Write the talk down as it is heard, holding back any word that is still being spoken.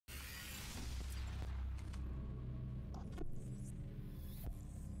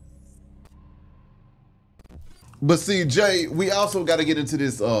But see, Jay, we also got to get into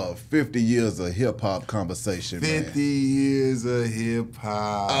this 50 years of hip-hop conversation, 50 years of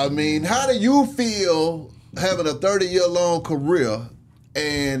hip-hop. I mean, how do you feel having a 30-year-long career,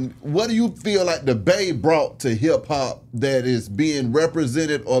 and what do you feel like the Bay brought to hip-hop that is being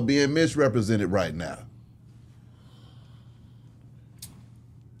represented or being misrepresented right now?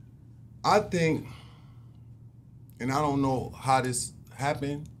 I think, and I don't know how this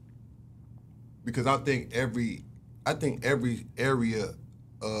happened, because I think every area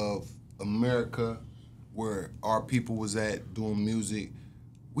of America where our people was at doing music,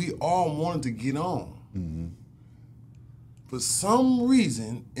 we all wanted to get on. Mm-hmm. For some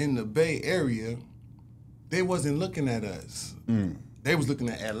reason in the Bay Area, they wasn't looking at us. They was looking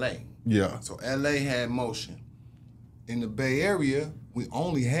at LA. Yeah. So LA had motion. In the Bay Area, we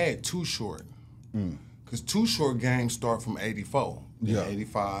only had Too Short. Because Too Short games start from 84. Yeah.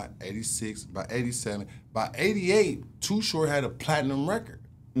 85, 86, by 87. By 88, Too Short had a platinum record.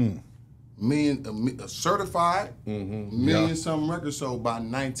 Certified, million something records sold by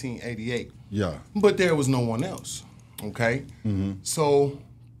 1988. Yeah. But there was no one else, okay? So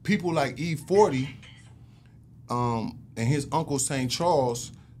people like E40 and his uncle St.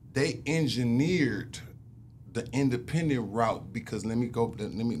 Charles, they engineered the independent route, because let me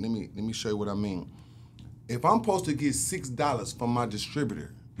show you what I mean. If I'm supposed to get $6 from my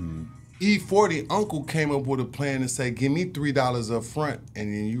distributor, E40 uncle came up with a plan to say, give me $3 up front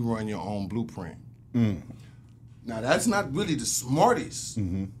and then you run your own blueprint. Now that's not really the smartest.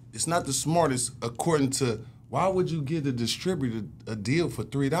 It's not the smartest according to, why would you give the distributor a deal for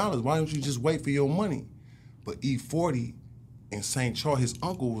 $3? Why don't you just wait for your money? But E40 and St. Charles, his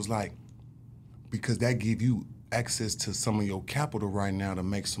uncle, was like, because that give you access to some of your capital right now to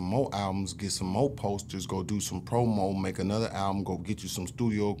make some more albums, get some more posters, go do some promo, make another album, go get you some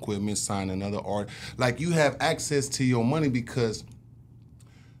studio equipment, sign another art. Like, you have access to your money, because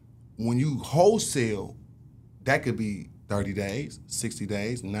when you wholesale, that could be 30 days, 60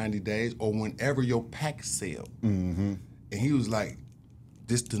 days, 90 days, or whenever your pack sell. And he was like,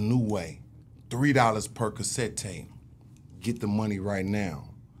 this the new way. $3 per cassette tape. Get the money right now.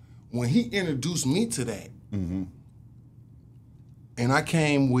 When he introduced me to that, and I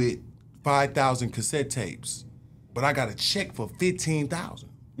came with 5,000 cassette tapes, but I got a check for 15,000.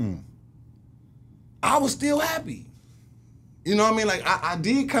 I was still happy. You know what I mean? Like, I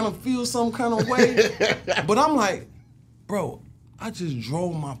did kind of feel some kind of way, but I'm like, bro, I just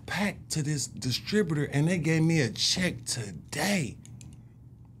drove my pack to this distributor and they gave me a check today.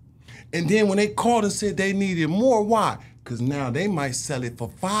 And then when they called and said they needed more, why? Because now they might sell it for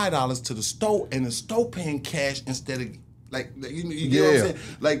 $5 to the store, and the store paying cash instead of, like, you get what I'm saying?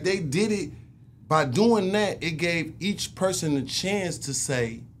 Like, they did it, by doing that, it gave each person a chance to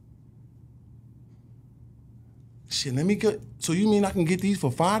say, shit, let me get, so you mean I can get these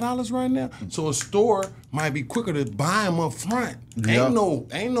for $5 right now? So a store might be quicker to buy them up front. Ain't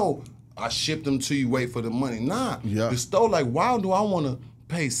no, I shipped them to you, wait for the money. Nah, the store like, why do I want to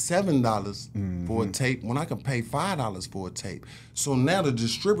pay $7 for a tape when I can pay $5 for a tape? So now the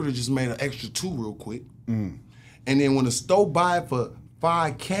distributor just made an extra $2 real quick. And then when the store buy it for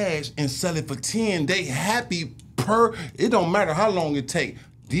 $5 cash and sell it for $10, they happy per, it don't matter how long it take.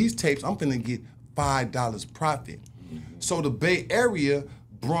 These tapes, I'm finna get $5 profit. So the Bay Area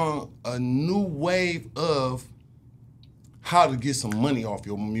brought a new wave of how to get some money off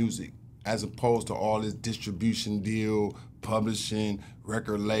your music, as opposed to all this distribution deal, publishing,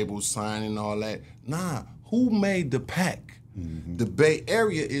 record labels, signing, all that. Nah, who made the pack? The Bay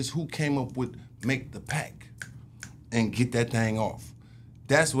Area is who came up with make the pack and get that thing off.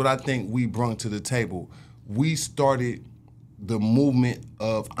 That's what I think we brought to the table. We started the movement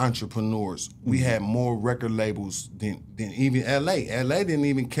of entrepreneurs. We had more record labels than even LA. LA didn't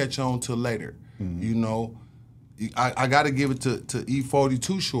even catch on till later. You know, I got to give it to E40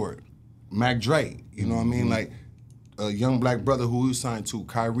 Too Short, Mac Dre. You know what I mean? Like, a young black brother who we signed to,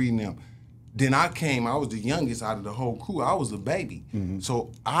 Kyrie and them. Then I came, I was the youngest out of the whole crew. I was a baby.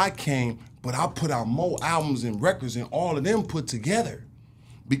 So I came, but I put out more albums and records and all of them put together,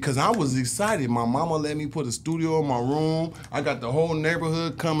 because I was excited. My mama let me put a studio in my room. I got the whole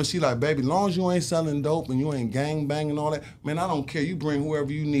neighborhood coming. She like, baby, long as you ain't selling dope and you ain't gang banging and all that, man, I don't care. You bring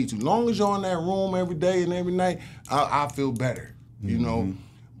whoever you need to. Long as you're in that room every day and every night, I feel better, you know?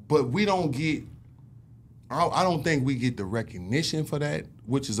 But we don't get, I don't think we get the recognition for that,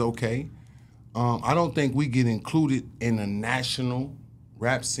 which is okay. I don't think we get included in the national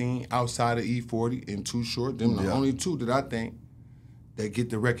rap scene outside of E40 and Too Short. Them the only two that I think that get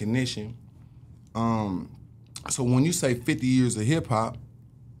the recognition. So when you say 50 years of hip hop,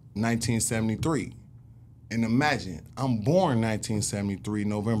 1973, And imagine, I'm born 1973,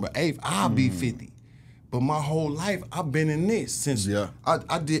 November 8th, I'll be 50. But my whole life, I've been in this since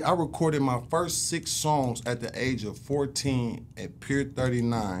I recorded my first 6 songs at the age of 14 at Pier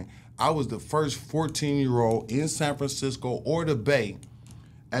 39. I was the first 14-year-old in San Francisco or the Bay.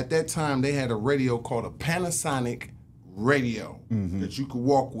 At that time, they had a radio called a Panasonic radio that you could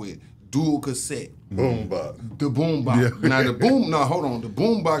walk with, dual cassette. Boombox. The boombox. Yeah. Hold on. The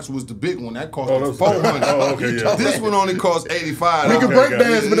boombox was the big one. That cost $400. Oh, okay, yeah. This one only cost $85. We can break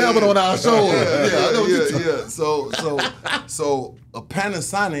dance with that one on our show. Yeah. So a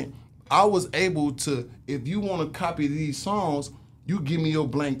Panasonic, I was able to, if you want to copy these songs, you give me your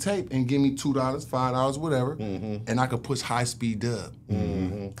blank tape and give me $2, $5, whatever, and I could push high-speed dub.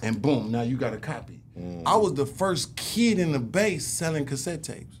 And boom, now you got a copy. I was the first kid in the Bay selling cassette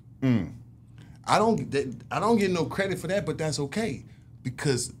tapes. I don't get no credit for that, but that's okay.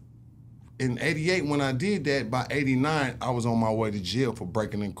 Because in 88, when I did that, by 89, I was on my way to jail for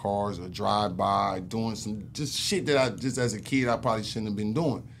breaking in cars or drive-by, doing some just shit that I, just as a kid, I probably shouldn't have been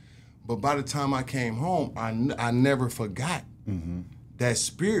doing. But by the time I came home, I never forgot that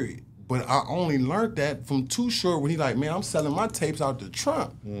spirit. But I only learned that from Too Short when he like, man, I'm selling my tapes out the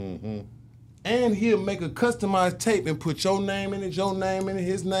trunk. And he'll make a customized tape and put your name in it,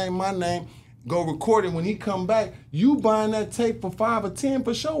 his name, my name, go record it. When he come back, you buying that tape for 5 or 10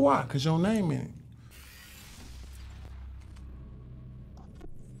 for sure. Why? Because your name in it.